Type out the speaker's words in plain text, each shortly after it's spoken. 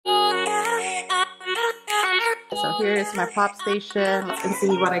here is my prop station. Let's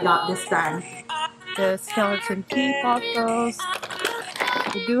see what I got this time. The skeleton key POTHOS.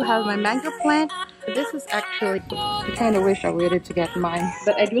 I do have my mango plant. This is actually, I kind of wish I waited to get mine.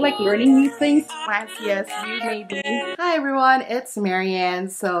 But I do like learning new things. Plants, yes, you maybe. Hi everyone, it's Marianne.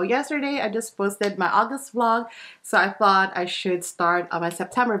 So yesterday I just posted my August vlog. So I thought I should start on my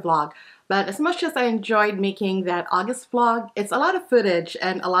September vlog. But as much as I enjoyed making that August vlog, it's a lot of footage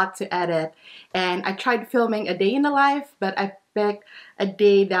and a lot to edit. And I tried filming a day in the life, but I picked a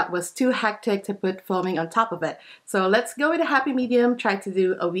day that was too hectic to put filming on top of it. So let's go with a happy medium, try to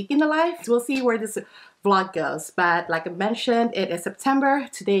do a week in the life. We'll see where this vlog goes. But like I mentioned, it is September.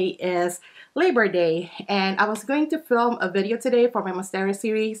 Today is Labor Day, and I was going to film a video today for my Monstera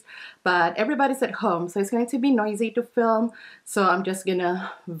series, but everybody's at home, so it's going to be noisy to film, so I'm just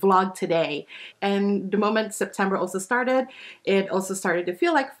gonna vlog today. And the moment September also started, it also started to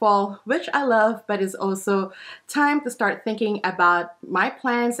feel like fall, which I love, but it's also time to start thinking about my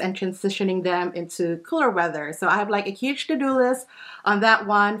plants and transitioning them into cooler weather. So I have like a huge to-do list on that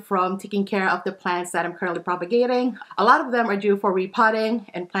one, from taking care of the plants that I'm currently propagating. A lot of them are due for repotting,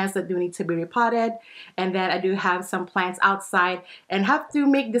 and plants that do need to be repotted. And then I do have some plants outside and have to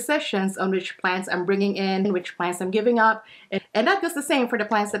make decisions on which plants I'm bringing in, which plants I'm giving up. And that goes the same for the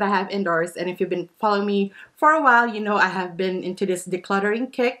plants that I have indoors. And if you've been following me for a while, you know I have been into this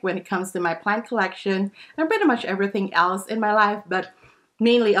decluttering kick when it comes to my plant collection and pretty much everything else in my life, but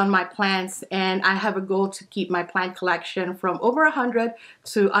mainly on my plants. And I have a goal to keep my plant collection from over 100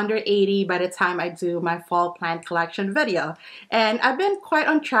 to under 80 by the time I do my fall plant collection video. And I've been quite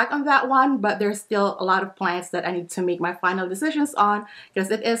on track on that one, but there's still a lot of plants that I need to make my final decisions on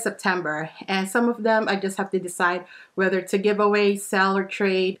because it is September. And some of them I just have to decide whether to give away, sell, or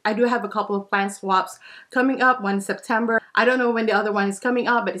trade. I do have a couple of plant swaps coming up, one in September. I don't know when the other one is coming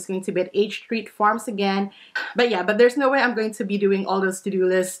up, but it's going to be at H Street Farms again. But yeah, but there's no way I'm going to be doing all those to-do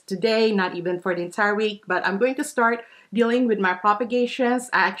lists today, not even for the entire week. But I'm going to start dealing with my propagations.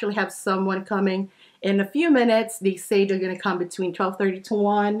 I actually have someone coming in a few minutes. They say they're going to come between 12:30 to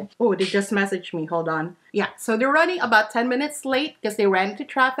 1. Oh, they just messaged me. Hold on. Yeah, so they're running about 10 minutes late because they ran into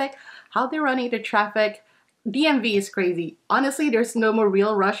traffic. How they're running into traffic, DMV is crazy. Honestly, there's no more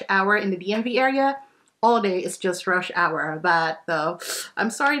real rush hour in the DMV area. All day is just rush hour. But though, I'm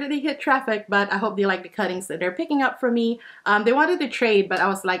sorry that they hit traffic, but I hope they like the cuttings that they're picking up for me. They wanted to trade, but I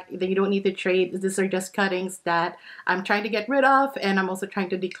was like, you don't need to trade. These are just cuttings that I'm trying to get rid of, and I'm also trying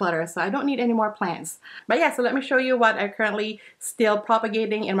to declutter, so I don't need any more plants. But yeah, so let me show you what I'm currently still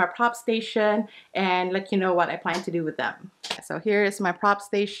propagating in my prop station and let you know what I plan to do with them. So here is my prop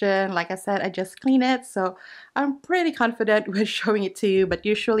station. Like I said, I just cleaned it, so I'm pretty confident with showing it to you, but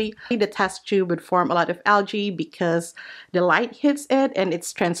usually the test tube would form a lot of algae because the light hits it and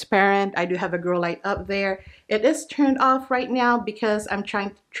it's transparent. I do have a grow light up there. It is turned off right now because I'm trying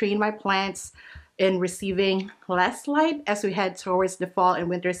to train my plants in receiving less light as we head towards the fall and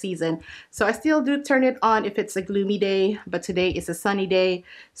winter season. So I still do turn it on if it's a gloomy day, but today is a sunny day,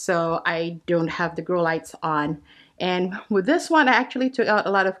 so I don't have the grow lights on. And with this one, I actually took out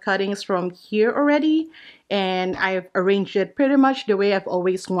a lot of cuttings from here already, and I've arranged it pretty much the way I've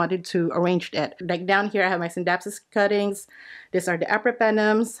always wanted to arrange it. Like down here, I have my Synapsis cuttings. These are the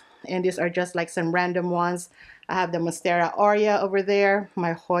Apropenums, and these are just like some random ones. I have the Monstera aurea over there,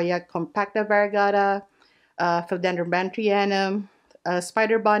 my Hoya compacta variegata, Philodendron bantrianum, a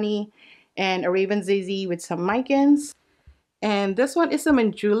Spider Bunny, and a Raven Zizi with some Micans. And this one is a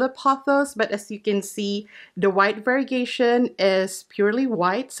Manjula POTHOS, but as you can see, the white variegation is purely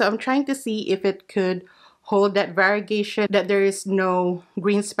white. So I'm trying to see if it could hold that variegation, that there is no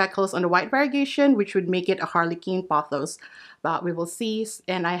green speckles on the white variegation, which would make it a Harlequin POTHOS. But we will see.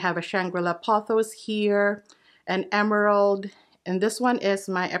 And I have a Shangri-La POTHOS here, an Emerald, and this one is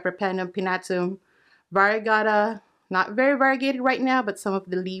my Epipenum pinnatum variegata. Not very variegated right now, but some of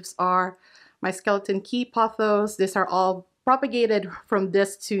the leaves are. My Skeleton Key POTHOS. These are all propagated from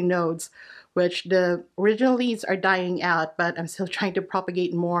these two nodes, which the original leaves are dying out, but I'm still trying to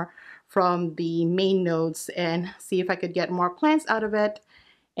propagate more from the main nodes and see if I could get more plants out of it.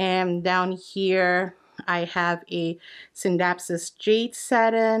 And down here I have a Synapsis Jade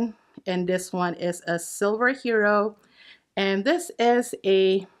Satin, and this one is a Silver Hero, and this is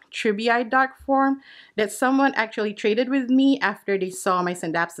a Tribii dark form that someone actually traded with me after they saw my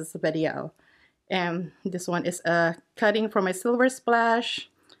Synapsis video. And this one is a cutting from my Silver Splash.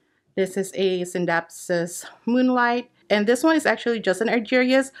 This is a Synapsis Moonlight. And this one is actually just an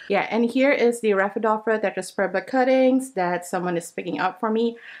Argyrius. Yeah, and here is the Rhaphidophora tetrasperba cuttings that someone is picking up for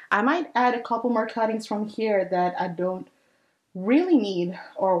me. I might add a couple more cuttings from here that I don't really need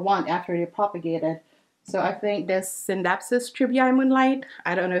or want after they're propagated. So I think this Synapsis Tribui Moonlight,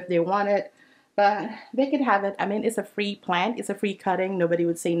 I don't know if they want it, but they could have it. I mean, it's a free plant, it's a free cutting. Nobody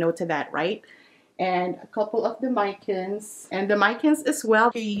would say no to that, right? And a couple of the Micans, and the Micans as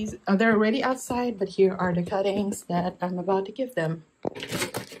well. They're already outside, but here are the cuttings that I'm about to give them.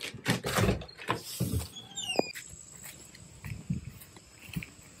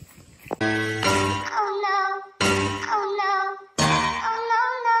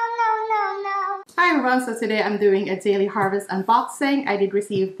 Hi everyone, so today I'm doing a Daily Harvest unboxing. I did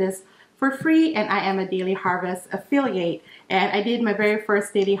receive this for free and I am a Daily Harvest affiliate. And I did my very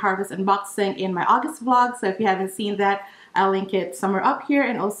first Daily Harvest unboxing in my August vlog, so if you haven't seen that, I'll link it somewhere up here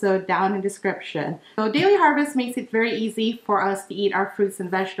and also down in the description. So Daily Harvest makes it very easy for us to eat our fruits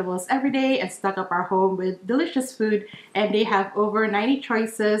and vegetables every day and stock up our home with delicious food, and they have over 90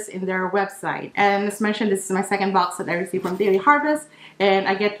 choices in their website. And as mentioned, this is my second box that I received from Daily Harvest, and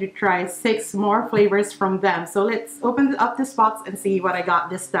I get to try 6 more flavors from them. So let's open up this box and see what I got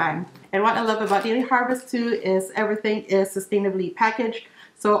this time. And what I love about Daily Harvest too is everything is sustainably packaged.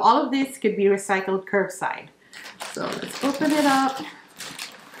 So all of this could be recycled curbside. So let's open it up.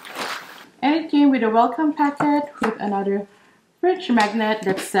 And it came with a welcome packet with another fridge magnet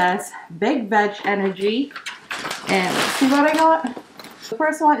that says Big Veg Energy. And let's see what I got. The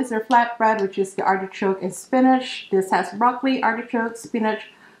first one is their flatbread, which is the artichoke and spinach. This has broccoli, artichoke, spinach,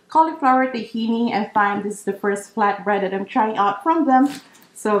 cauliflower, tahini, and thyme. This is the first flatbread that I'm trying out from them.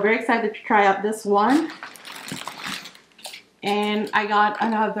 So very excited to try out this one. And I got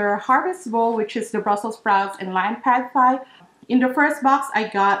another harvest bowl, which is the Brussels sprouts and lime pad thai. In the first box, I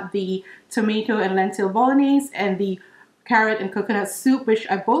got the tomato and lentil bolognese and the carrot and coconut soup, which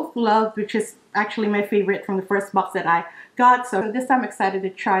I both love, which is actually my favorite from the first box that I got. So this time I'm excited to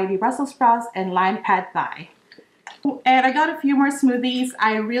try the Brussels sprouts and lime pad thai. And I got a few more smoothies.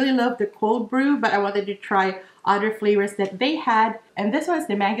 I really love the cold brew, but I wanted to try other flavors that they had. And this one is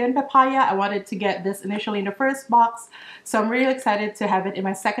the mango and papaya. I wanted to get this initially in the first box, so I'm really excited to have it in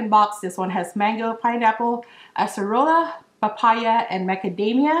my second box. This one has mango, pineapple, acerola, papaya, and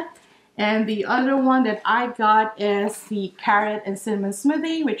macadamia. And the other one that I got is the carrot and cinnamon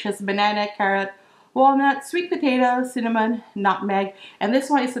smoothie, which is banana, carrot, walnut, sweet potato, cinnamon, nutmeg, and this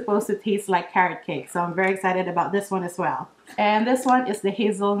one is supposed to taste like carrot cake, so I'm very excited about this one as well. And this one is the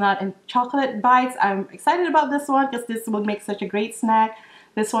hazelnut and chocolate bites. I'm excited about this one because this will make such a great snack.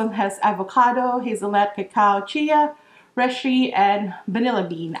 This one has avocado, hazelnut, cacao, chia, reishi, and vanilla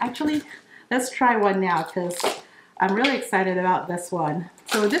bean. Actually, let's try one now because I'm really excited about this one.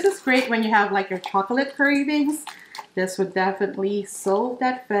 So this is great when you have like your chocolate cravings. This would definitely solve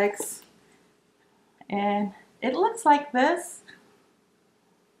that fix. And it looks like this.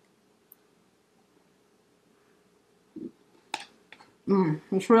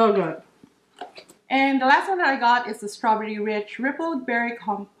 It's real good. And the last one that I got is the strawberry rich rippled berry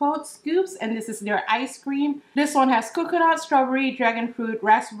compote scoops, and this is their ice cream. This one has coconut, strawberry, dragon fruit,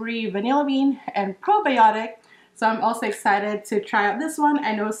 raspberry, vanilla bean, and probiotic. So I'm also excited to try out this one.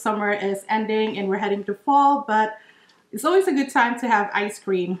 I know summer is ending and we're heading to fall, but it's always a good time to have ice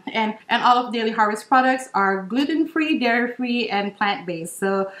cream. And all of Daily Harvest products are gluten-free, dairy-free, and plant-based.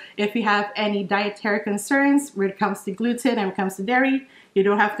 So if you have any dietary concerns when it comes to gluten and when it comes to dairy, you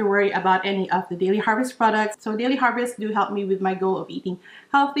don't have to worry about any of the Daily Harvest products. So Daily Harvest do help me with my goal of eating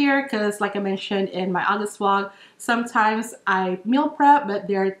healthier because, like I mentioned in my August vlog, sometimes I meal prep, but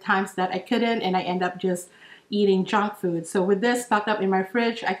there are times that I couldn't and I end up just eating junk food. So with this stocked up in my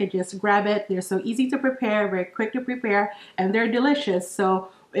fridge, I could just grab it. They're so easy to prepare, very quick to prepare, and they're delicious. So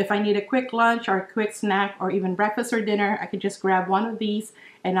if I need a quick lunch or a quick snack or even breakfast or dinner, I could just grab one of these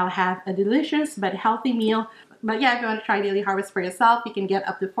and I'll have a delicious but healthy meal. But yeah, if you want to try Daily Harvest for yourself, you can get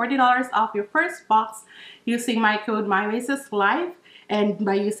up to $40 off your first box using my code MyOasisLife and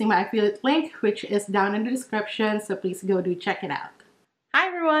by using my affiliate link, which is down in the description. So please go do check it out. Hi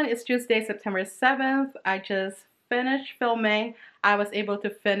everyone, it's Tuesday, September 7th. I just finished filming. I was able to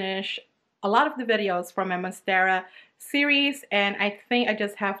finish a lot of the videos from my Monstera series, and I think I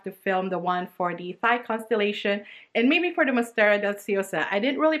just have to film the one for the Thai constellation and maybe for the Monstera deliciosa. I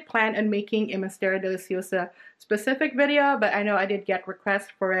didn't really plan on making a Monstera deliciosa specific video, but I know I did get requests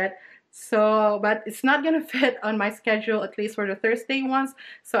for it. So, but it's not gonna fit on my schedule, at least for the Thursday ones.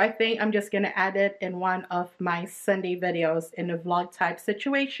 So I think I'm just gonna add it in one of my Sunday videos in a vlog type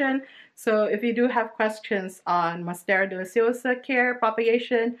situation. So if you do have questions on Monstera deliciosa care,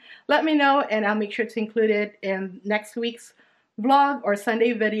 propagation, let me know and I'll make sure to include it in next week's vlog or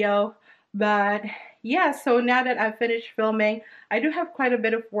Sunday video. But yeah, so now that I've finished filming, I do have quite a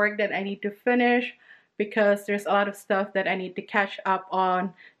bit of work that I need to finish, because there's a lot of stuff that I need to catch up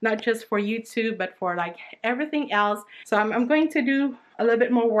on, not just for YouTube, but for like everything else. So I'm going to do a little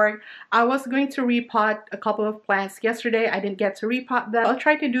bit more work. I was going to repot a couple of plants yesterday. I didn't get to repot them. I'll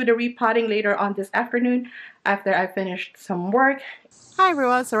try to do the repotting later on this afternoon after I finished some work. Hi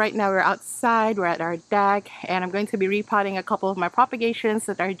everyone, so right now we're outside, we're at our deck, and I'm going to be repotting a couple of my propagations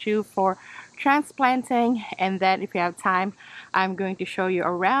that are due for transplanting, and then if you have time, I'm going to show you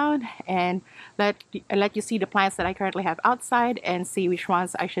around and let you see the plants that I currently have outside and see which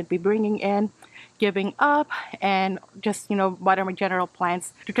ones I should be bringing in, giving up, and just, you know, what are my general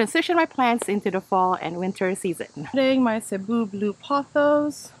plans to transition my plants into the fall and winter season. Putting my Cebu Blue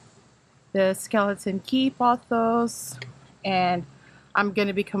Pothos, the Skeleton Key Pothos, and I'm going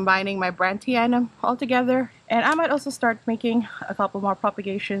to be combining my Brantianum all together, and I might also start making a couple more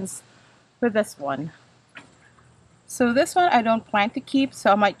propagations with this one. So this one I don't plan to keep,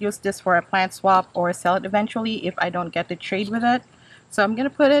 so I might use this for a plant swap or sell it eventually if I don't get to trade with it. So I'm going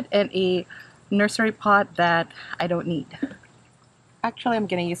to put it in a nursery pot that I don't need. Actually, I'm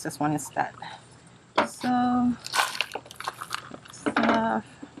going to use this one instead. So, stuff,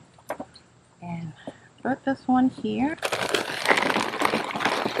 and put this one here.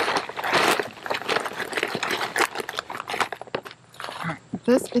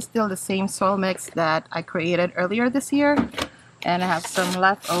 This is still the same soil mix that I created earlier this year, and I have some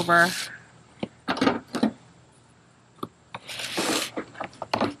leftover.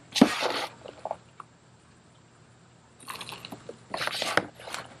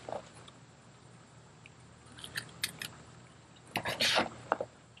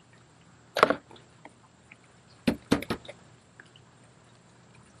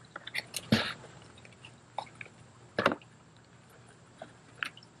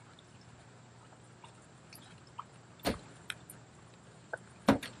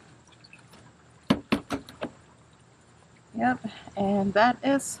 Yep, and that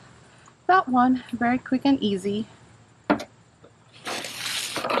is that one. Very quick and easy.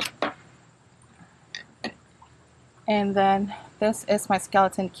 And then this is my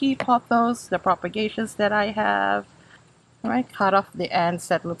Skeleton Key Pothos, the propagations that I have. I might cut off the ends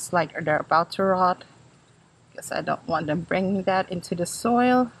that looks like they're about to rot, because I don't want them bringing that into the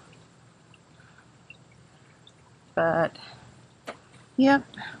soil. But yep,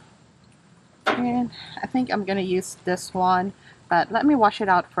 and I think I'm gonna use this one, but let me wash it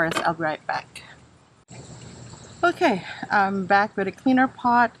out first. I'll be right back. Okay, I'm back with a cleaner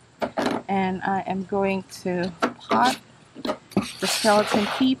pot, and I am going to pot the Skeleton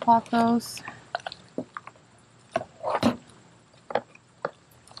Key Pothos.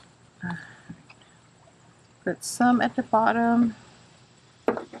 Put some at the bottom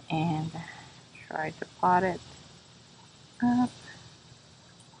and try to pot it up.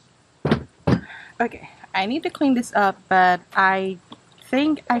 Okay, I need to clean this up, but I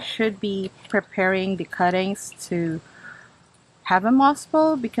think I should be preparing the cuttings to have a moss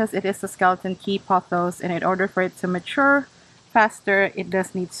bowl because it is a Skeleton Key Pothos, and in order for it to mature faster, it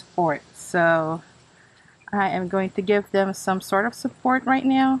does need support. So I am going to give them some sort of support right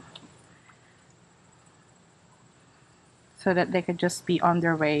now so that they could just be on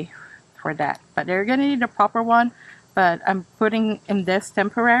their way for that. But they're gonna need a proper one, but I'm putting in this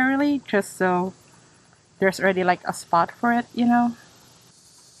temporarily just so there's already like a spot for it, you know.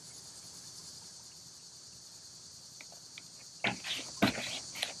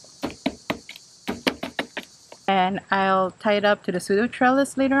 And I'll tie it up to the pseudo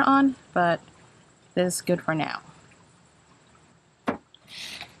trellis later on, but this is good for now.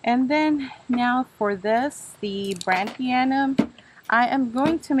 And then now for this, the Brantianum, I am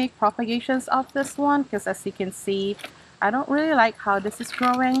going to make propagations of this one because as you can see, I don't really like how this is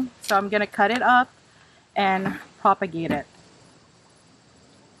growing, so I'm gonna cut it up and propagate it.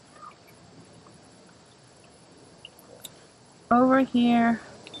 Over here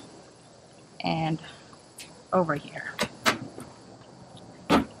and over here.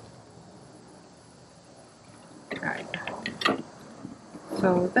 Alright.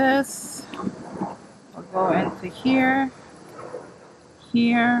 So this will go into here,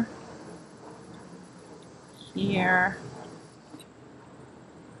 here, here,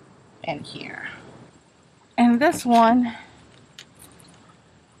 and here. And this one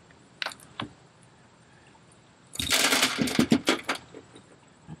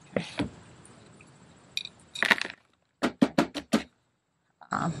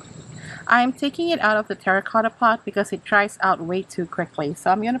I'm taking it out of the terracotta pot because it dries out way too quickly.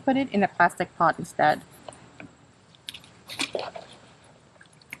 So I'm going to put it in a plastic pot instead.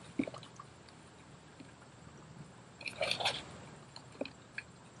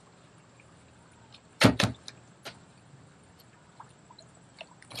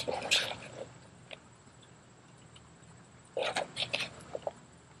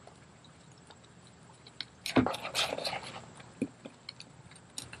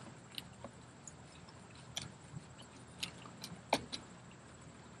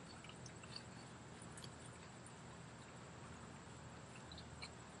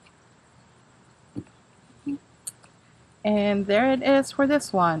 And there it is for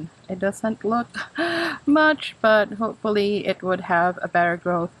this one. It doesn't look much, but hopefully it would have a better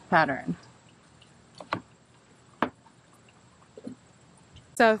growth pattern.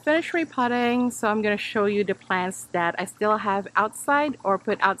 So finished repotting, so I'm going to show you the plants that I still have outside or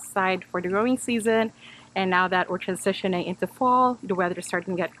put outside for the growing season. And now that we're transitioning into fall, the weather is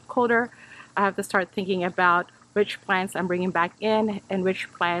starting to get colder, I have to start thinking about which plants I'm bringing back in and which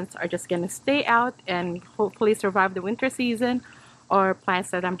plants are just going to stay out and hopefully survive the winter season, or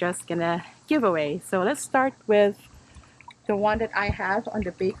plants that I'm just going to give away. So let's start with the one that I have on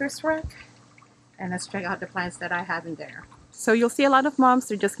the baker's rack, and let's check out the plants that I have in there. So you'll see a lot of mums,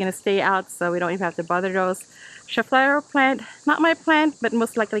 they're just going to stay out, so we don't even have to bother those. Chaflero plant, not my plant, but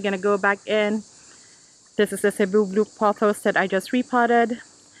most likely going to go back in. This is the Cebu Blue Pothos that I just repotted.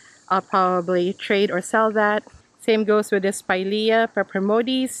 I'll probably trade or sell that. Same goes with this Pilea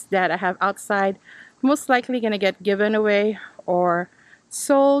Peperomioides that I have outside. Most likely going to get given away or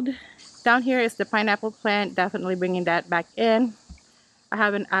sold. Down here is the pineapple plant, definitely bringing that back in. I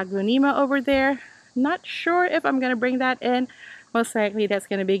have an Aglonema over there. Not sure if I'm going to bring that in. Most likely that's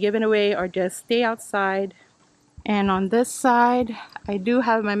going to be given away or just stay outside. And on this side, I do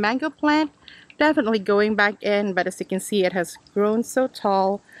have my mango plant. Definitely going back in, but as you can see, it has grown so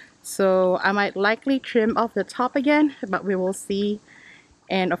tall. So I might likely trim off the top again, but we will see.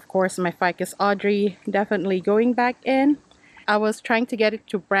 And of course, my Ficus Audrey, definitely going back in. I was trying to get it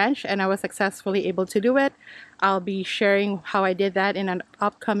to branch and I was successfully able to do it. I'll be sharing how I did that in an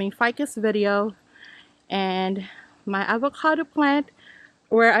upcoming ficus video. And my avocado plant,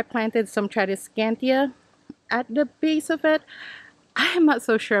 where I planted some Tradescantia at the base of it, I am not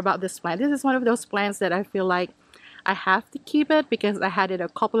so sure about this plant. This is one of those plants that I feel like I have to keep it because I had it a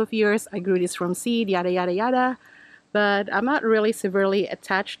couple of years. I grew this from seed, yada yada yada, but I'm not really severely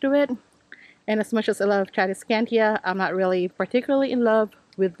attached to it. And as much as I love Tradescantia, I'm not really particularly in love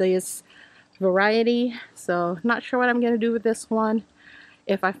with this variety. So not sure what I'm going to do with this one.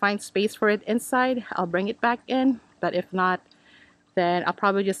 If I find space for it inside, I'll bring it back in. But if not, then I'll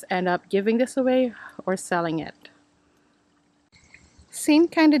probably just end up giving this away or selling it. Same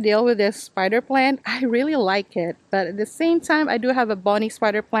kind of deal with this spider plant. I really like it, but at the same time, I do have a Bonnie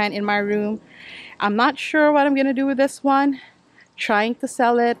spider plant in my room. I'm not sure what I'm going to do with this one. Trying to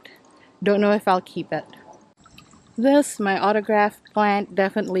sell it. Don't know if I'll keep it. This, my autograph plant,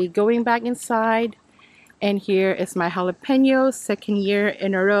 definitely going back inside. And here is my jalapeno, second year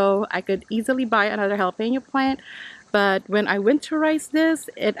in a row. I could easily buy another jalapeno plant, but when I winterize this,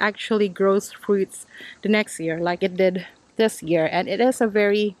 it actually grows fruits the next year like it did this year. And it is a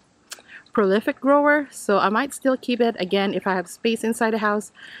very prolific grower, so I might still keep it. Again, if I have space inside the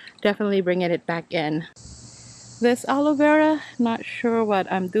house, definitely bringing it back in. This aloe vera, not sure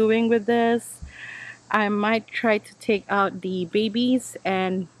what I'm doing with this. I might try to take out the babies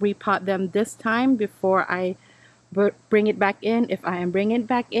and repot them this time before I bring it back in, if I am bringing it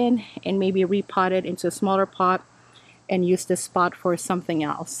back in, and maybe repot it into a smaller pot and use this spot for something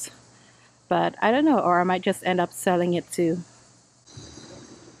else. But I don't know, or I might just end up selling it too.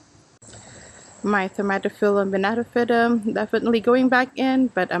 My Tomatophyllum venatophyllum, definitely going back in,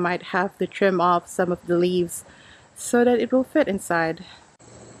 but I might have to trim off some of the leaves so that it will fit inside.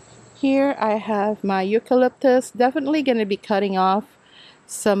 Here I have my eucalyptus, definitely going to be cutting off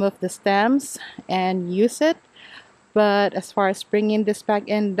some of the stems and use it. But as far as bringing this back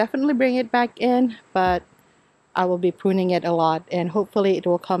in, definitely bring it back in, but I will be pruning it a lot and hopefully it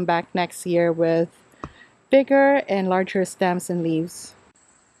will come back next year with bigger and larger stems and leaves.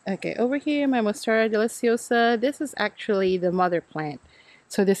 Okay, over here my Monstera deliciosa, this is actually the mother plant.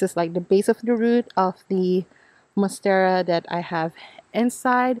 So this is like the base of the root of the Monstera that I have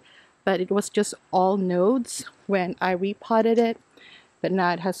inside. But it was just all nodes when I repotted it. But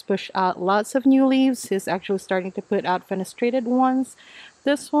now it has pushed out lots of new leaves. It's actually starting to put out fenestrated ones.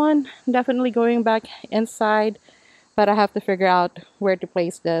 This one, definitely going back inside. But I have to figure out where to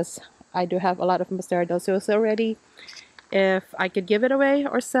place this. I do have a lot of Monstera deliciosa already. If I could give it away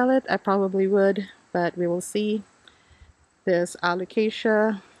or sell it, I probably would. But we will see. This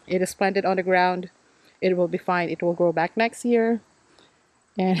alocasia, it is planted on the ground. It will be fine. It will grow back next year.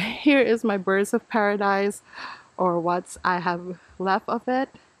 And here is my birds of paradise, or what I have left of it.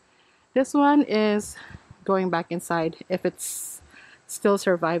 This one is going back inside. If it's still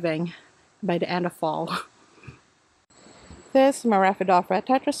surviving by the end of fall. This is my Raphidophora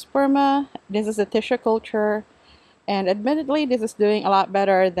tetrasperma. This is a tissue culture, and admittedly this is doing a lot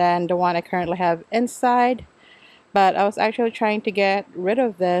better than the one I currently have inside. But I was actually trying to get rid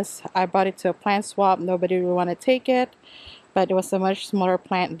of this. I brought it to a plant swap. Nobody would want to take it, but it was a much smaller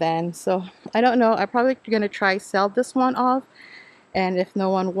plant then. So I don't know. I'm probably going to try sell this one off. And if no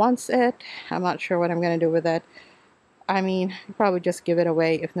one wants it, I'm not sure what I'm going to do with it. I mean, probably just give it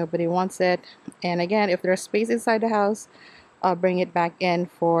away if nobody wants it. And again, if there's space inside the house, I'll bring it back in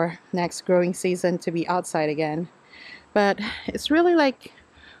for next growing season to be outside again. But it's really like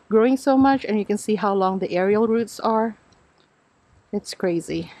growing so much, and you can see how long the aerial roots are. It's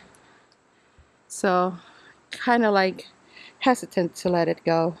crazy. So kind of like hesitant to let it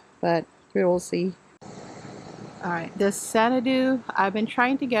go, but we will see. Alright, this Xanadu, I've been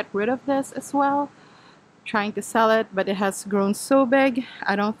trying to get rid of this as well, trying to sell it, but it has grown so big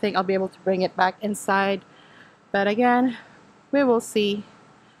I don't think I'll be able to bring it back inside. But again, we will see.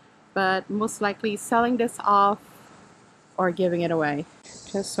 But most likely selling this off or giving it away.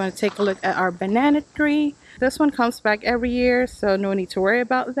 Just want to take a look at our banana tree. This one comes back every year, so no need to worry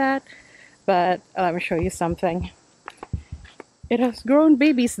about that. But let me show you something. It has grown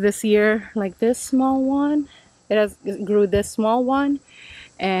babies this year, like this small one. It grew this small one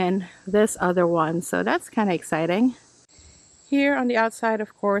and this other one, so that's kind of exciting. Here on the outside,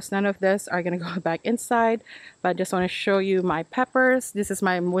 of course, none of this are going to go back inside, but I just want to show you my peppers. This is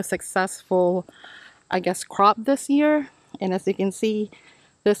my most successful, I guess, crop this year. And as you can see,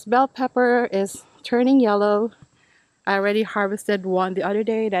 this bell pepper is turning yellow. I already harvested one the other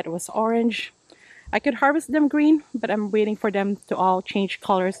day that was orange. I could harvest them green, but I'm waiting for them to all change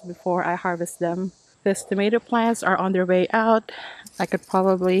colors before I harvest them. These tomato plants are on their way out. I could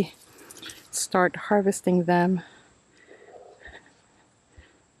probably start harvesting them.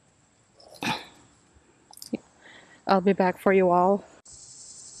 I'll be back for you all.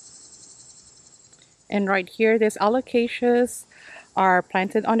 And right here, these alocasias are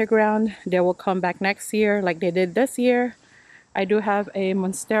planted on the ground. They will come back next year like they did this year. I do have a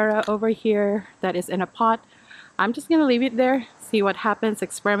monstera over here that is in a pot. I'm just gonna leave it there, see what happens,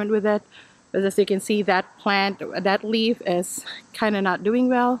 experiment with it. But as you can see, that plant, that leaf is kind of not doing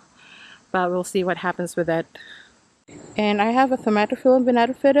well, but we'll see what happens with it. And I have a Plantiful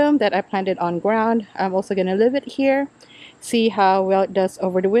venatophytum that I planted on ground. I'm also gonna leave it here, see how well it does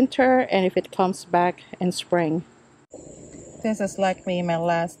over the winter and if it comes back in spring. This is likely my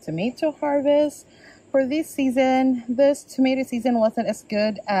last tomato harvest for this season. This tomato season wasn't as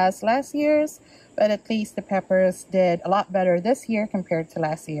good as last year's, but at least the peppers did a lot better this year compared to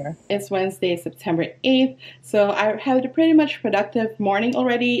last year. It's Wednesday, September 8th, so I had a pretty much productive morning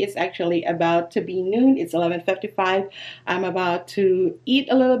already. It's actually about to be noon. It's 11:55. I'm about to eat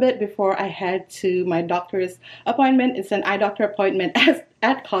a little bit before I head to my doctor's appointment. It's an eye doctor appointment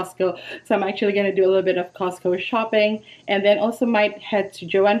at Costco, so I'm actually going to do a little bit of Costco shopping, and then also might head to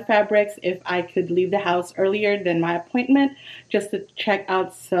Joan Fabrics if I could leave the house earlier than my appointment, just to check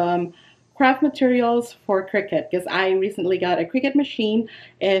out some craft materials for Cricut, because I recently got a Cricut machine.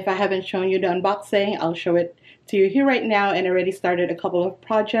 If I haven't shown you the unboxing, I'll show it to you here right now, and I already started a couple of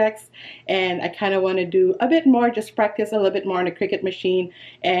projects, and I kind of want to do a bit more, just practice a little bit more on the Cricut machine.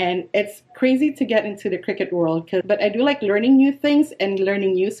 And it's crazy to get into the Cricut world, but I do like learning new things and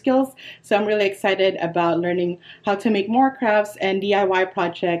learning new skills, so I'm really excited about learning how to make more crafts and DIY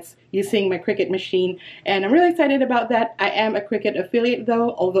projects using my Cricut machine, and I'm really excited about that. I am a Cricut affiliate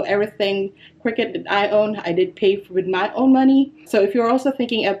though, although everything Cricut that I own, I did pay for with my own money. So if you're also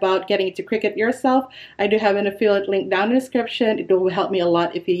thinking about getting into Cricut yourself, I do have an affiliate link down in the description. It will help me a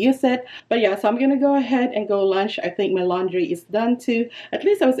lot if you use it. But yeah, so I'm gonna go ahead and go lunch. I think my laundry is done too. At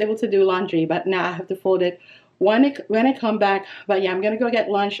least I was able to do laundry, but now I have to fold it when I come back. But yeah, I'm gonna go get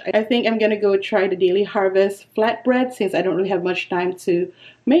lunch. I think I'm gonna go try the Daily Harvest flatbread since I don't really have much time to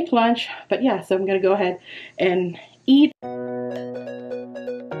make lunch. But yeah, so I'm gonna go ahead and eat. So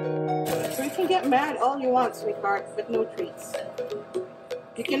you can get mad all you want, sweetheart, but no treats.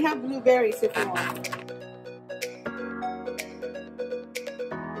 You can have blueberries if you want.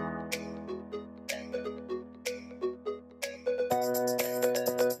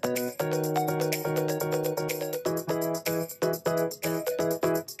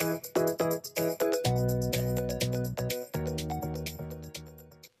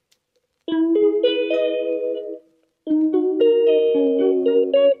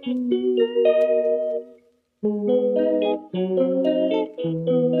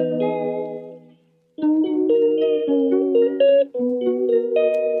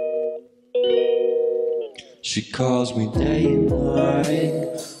 She calls me day and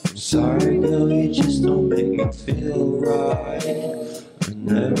night. I'm sorry girl, you just don't make me feel right. I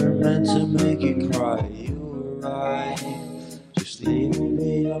never meant to make you cry, you were right. Just leave me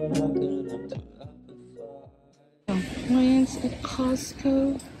be, I'm not gonna do Some plants at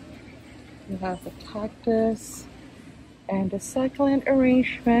Costco. You have the cactus and the succulent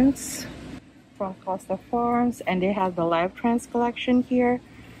arrangements from Costa Farms, and they have the Live Trends collection here,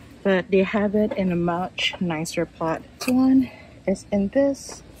 but they have it in a much nicer pot. This one is in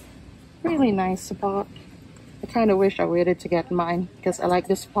this really nice pot. I kind of wish I waited to get mine because I like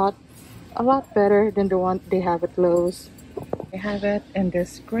this pot a lot better than the one they have at Lowe's. They have it in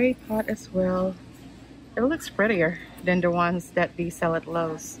this gray pot as well. It looks prettier than the ones that they sell at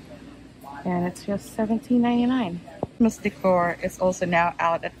Lowe's, and it's just $17.99. Christmas decor is also now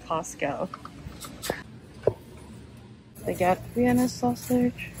out at Costco. They got Vienna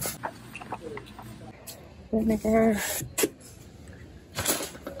sausage, vinegar,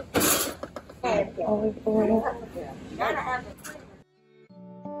 olive oil.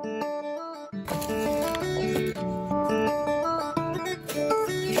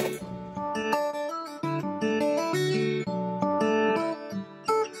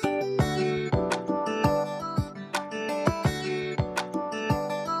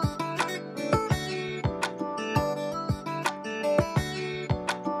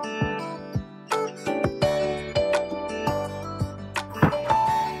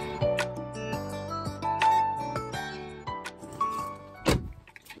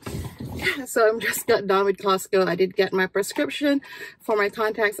 So I'm just got done with Costco. I did get my prescription for my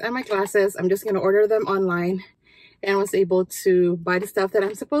contacts and my glasses. I'm just going to order them online, and was able to buy the stuff that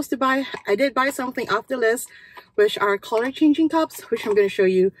I'm supposed to buy. I did buy something off the list, which are color changing cups, which I'm going to show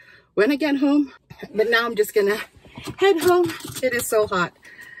you when I get home. But now I'm just going to head home. It is so hot.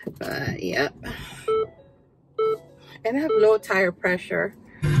 But yep. And I have low tire pressure.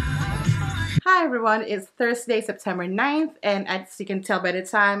 Hi everyone, it's Thursday, September 9th, and as you can tell by the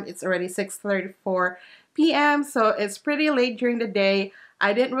time, it's already 6:34 p.m. so it's pretty late during the day.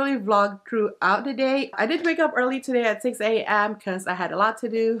 I didn't really vlog throughout the day. I did wake up early today at 6 a.m. because I had a lot to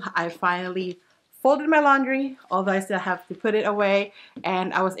do. I finally folded my laundry, although I still have to put it away,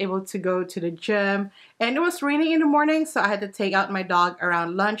 and I was able to go to the gym. And it was raining in the morning, so I had to take out my dog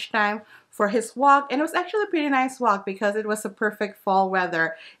around lunchtime for his walk, and it was actually a pretty nice walk because it was a perfect fall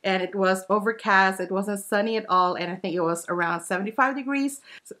weather, and it was overcast, it wasn't sunny at all, and I think it was around 75 degrees.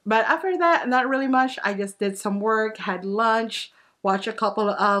 But after that, not really much. I just did some work, had lunch, watched a couple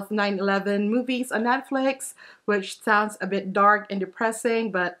of 9/11 movies on Netflix, which sounds a bit dark and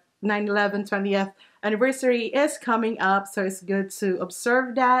depressing, but 9/11 20th anniversary is coming up, so it's good to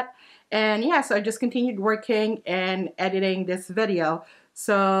observe that. And yeah, so I just continued working and editing this video.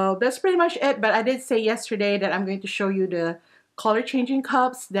 So that's pretty much it, but I did say yesterday that I'm going to show you the color changing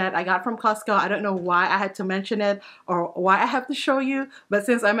cups that I got from Costco. I don't know why I had to mention it or why I have to show you, but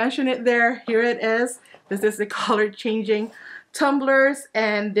since I mentioned it there, here it is. This is the color changing tumblers,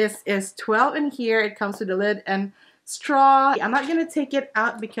 and this is 12 in here. It comes with a lid and straw. I'm not going to take it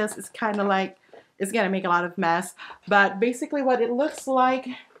out because it's kind of like, it's going to make a lot of mess, but basically what it looks like,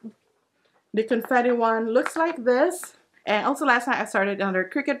 the confetti one looks like this. And also last night I started another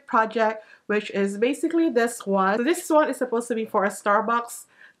Cricut project, which is basically this one. So this one is supposed to be for a Starbucks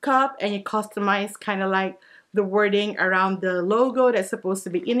cup, and you customize kind of like the wording around the logo that's supposed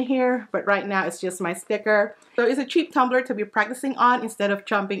to be in here, but right now it's just my sticker. So it's a cheap tumbler to be practicing on instead of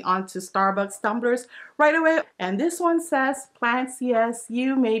jumping onto Starbucks tumblers right away. And this one says plants, yes,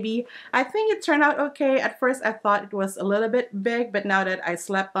 you maybe. I think it turned out okay. At first I thought it was a little bit big, but now that I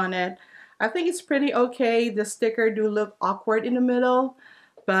slept on it, I think it's pretty okay. The sticker do look awkward in the middle,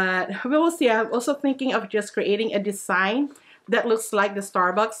 but we will see. I'm also thinking of just creating a design that looks like the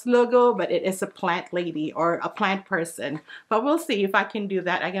Starbucks logo, but it is a plant lady or a plant person. But we'll see if I can do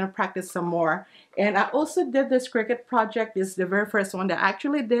that. I'm gonna practice some more. And I also did this Cricut project. This is the very first one that I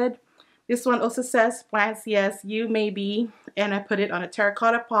actually did. This one also says plants, yes, you maybe, and I put it on a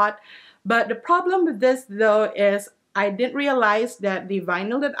terracotta pot. But the problem with this though is I didn't realize that the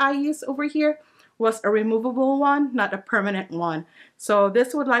vinyl that I used over here was a removable one, not a permanent one. So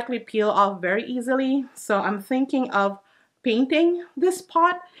this would likely peel off very easily. So I'm thinking of painting this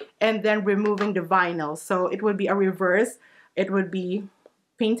pot and then removing the vinyl. So it would be a reverse. It would be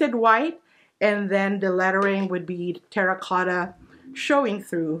painted white, and then the lettering would be terracotta showing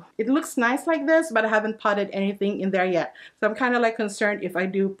through. It looks nice like this, but I haven't potted anything in there yet. So I'm kind of like concerned if I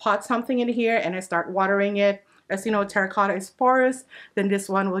do pot something in here and I start watering it. As you know, terracotta is porous, then this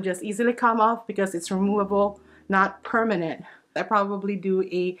one will just easily come off because it's removable, not permanent. I probably do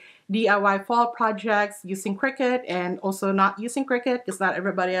a DIY fall projects using Cricut and also not using Cricut because not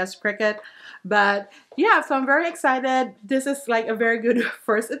everybody has Cricut. But yeah, so I'm very excited. This is like a very good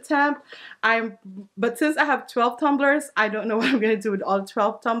first attempt. But since I have 12 tumblers, I don't know what I'm going to do with all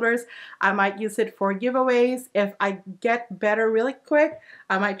 12 tumblers. I might use it for giveaways. If I get better really quick,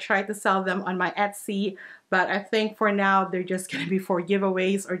 I might try to sell them on my Etsy. But I think for now, they're just going to be for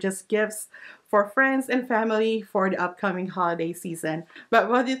giveaways or just gifts for friends and family for the upcoming holiday season. But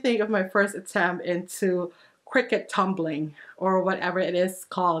what do you think of my first attempt into Cricut tumbling or whatever it is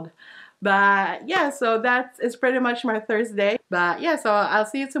called? But yeah, so that is pretty much my Thursday. But yeah, so I'll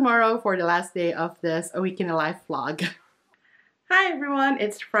see you tomorrow for the last day of this A Week in a Life vlog. Hi everyone,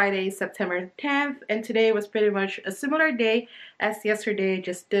 it's Friday, September 10th, and today was pretty much a similar day as yesterday.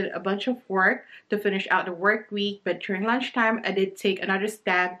 Just did a bunch of work to finish out the work week, but during lunchtime I did take another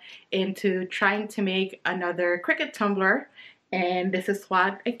stab into trying to make another Cricut tumbler, and this is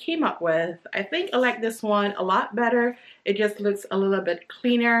what I came up with. I think I like this one a lot better. It just looks a little bit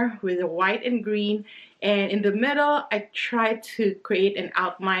cleaner with the white and green, and in the middle I tried to create an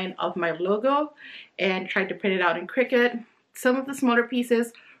outline of my logo and tried to print it out in Cricut. Some of the smaller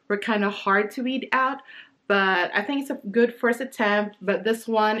pieces were kind of hard to weed out, but I think it's a good first attempt. But this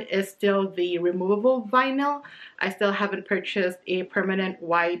one is still the removable vinyl. I still haven't purchased a permanent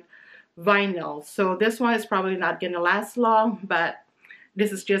white vinyl, so this one is probably not going to last long, but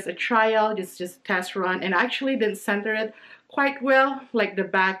this is just a trial, just a test run, and I actually didn't center it quite well. Like the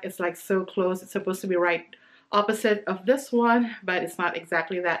back is like so close, it's supposed to be right opposite of this one, but it's not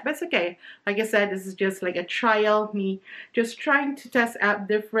exactly that, but it's okay. Like I said, this is just like a trial, me just trying to test out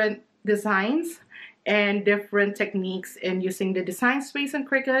different designs and different techniques in using the design space in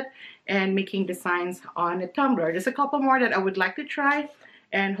Cricut and making designs on a tumbler. There's a couple more that I would like to try,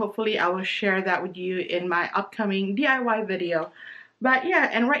 and hopefully I will share that with you in my upcoming DIY video. But yeah,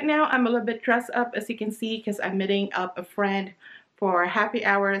 and right now I'm a little bit dressed up, as you can see, because I'm meeting up a friend for happy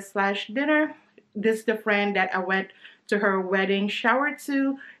hour / dinner. This is the friend that I went to her wedding shower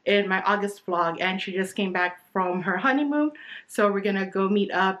to in my August vlog, and she just came back from her honeymoon, so we're gonna go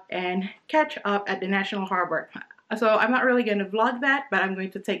meet up and catch up at the National Harbor. So I'm not really gonna vlog that, but I'm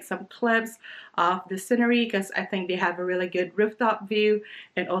going to take some clips of the scenery because I think they have a really good rooftop view,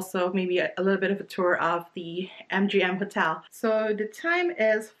 and also maybe a little bit of a tour of the MGM hotel. So the time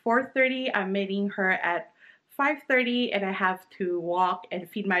is 4:30. I'm meeting her at 5:30, and I have to walk and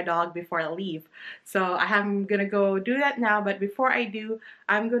feed my dog before I leave. So I'm gonna go do that now, but before I do,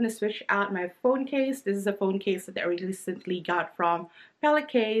 I'm gonna switch out my phone case. This is a phone case that I recently got from Pela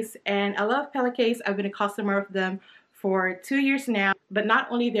Case, and I love Pela Case. I've been a customer of them for 2 years now. But not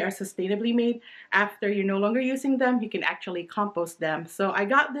only they are sustainably made, after you're no longer using them, you can actually compost them. So I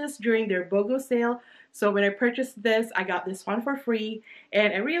got this during their BOGO sale. So when I purchased this, I got this one for free,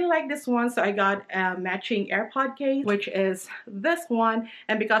 and I really like this one, so I got a matching AirPod case, which is this one,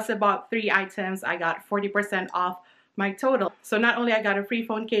 and because I bought 3 items, I got 40% off my total. So not only I got a free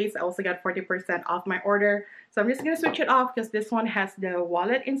phone case, I also got 40% off my order. So I'm just gonna switch it off because this one has the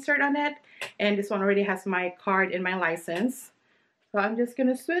wallet insert on it, and this one already has my card and my license. So I'm just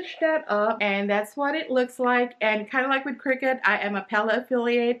gonna switch that up, and that's what it looks like. And kind of like with Cricut, I am a Pela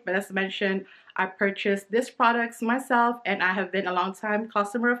affiliate, but as mentioned, I purchased these products myself, and I have been a long-time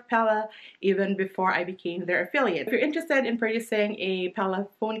customer of Pela even before I became their affiliate. If you're interested in purchasing a Pela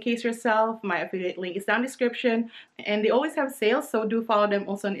phone case yourself, my affiliate link is down in the description, and they always have sales, so do follow them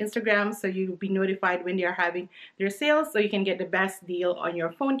also on Instagram so you'll be notified when they are having their sales so you can get the best deal on your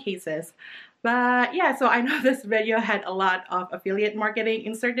phone cases. But yeah, so I know this video had a lot of affiliate marketing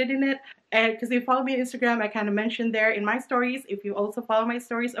inserted in it, and because you follow me on Instagram, I kind of mentioned there in my stories, if you also follow my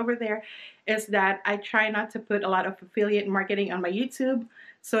stories over there, is that I try not to put a lot of affiliate marketing on my YouTube,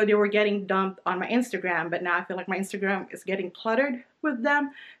 so they were getting dumped on my Instagram, but now I feel like my Instagram is getting cluttered with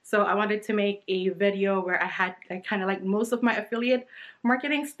them. So I wanted to make a video where I had kind of like most of my affiliate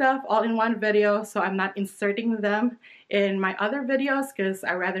marketing stuff all in one video, so I'm not inserting them in my other videos because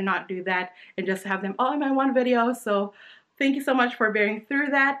I rather not do that and just have them all in my one video. So thank you so much for bearing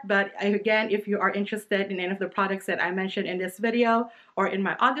through that. But again, if you are interested in any of the products that I mentioned in this video or in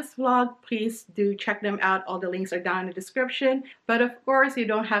my August vlog, please do check them out. All the links are down in the description. But of course, you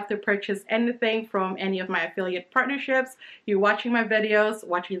don't have to purchase anything from any of my affiliate partnerships. You're watching my videos,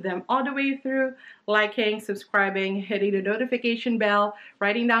 watching them all the way through, liking, subscribing, hitting the notification bell,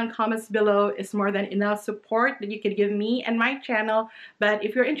 writing down comments below is more than enough support that you can give me and my channel. But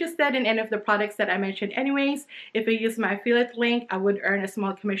if you're interested in any of the products that I mentioned anyways, if you use my affiliate link, I would earn a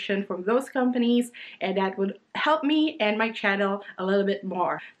small commission from those companies, and that would help me and my channel a little bit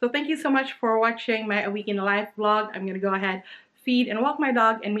more. So thank you so much for watching my A Week in the Life vlog. I'm gonna go ahead, feed and walk my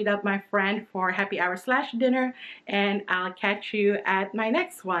dog and meet up my friend for happy hour / dinner. And I'll catch you at my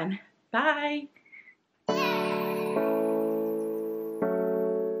next one. Bye!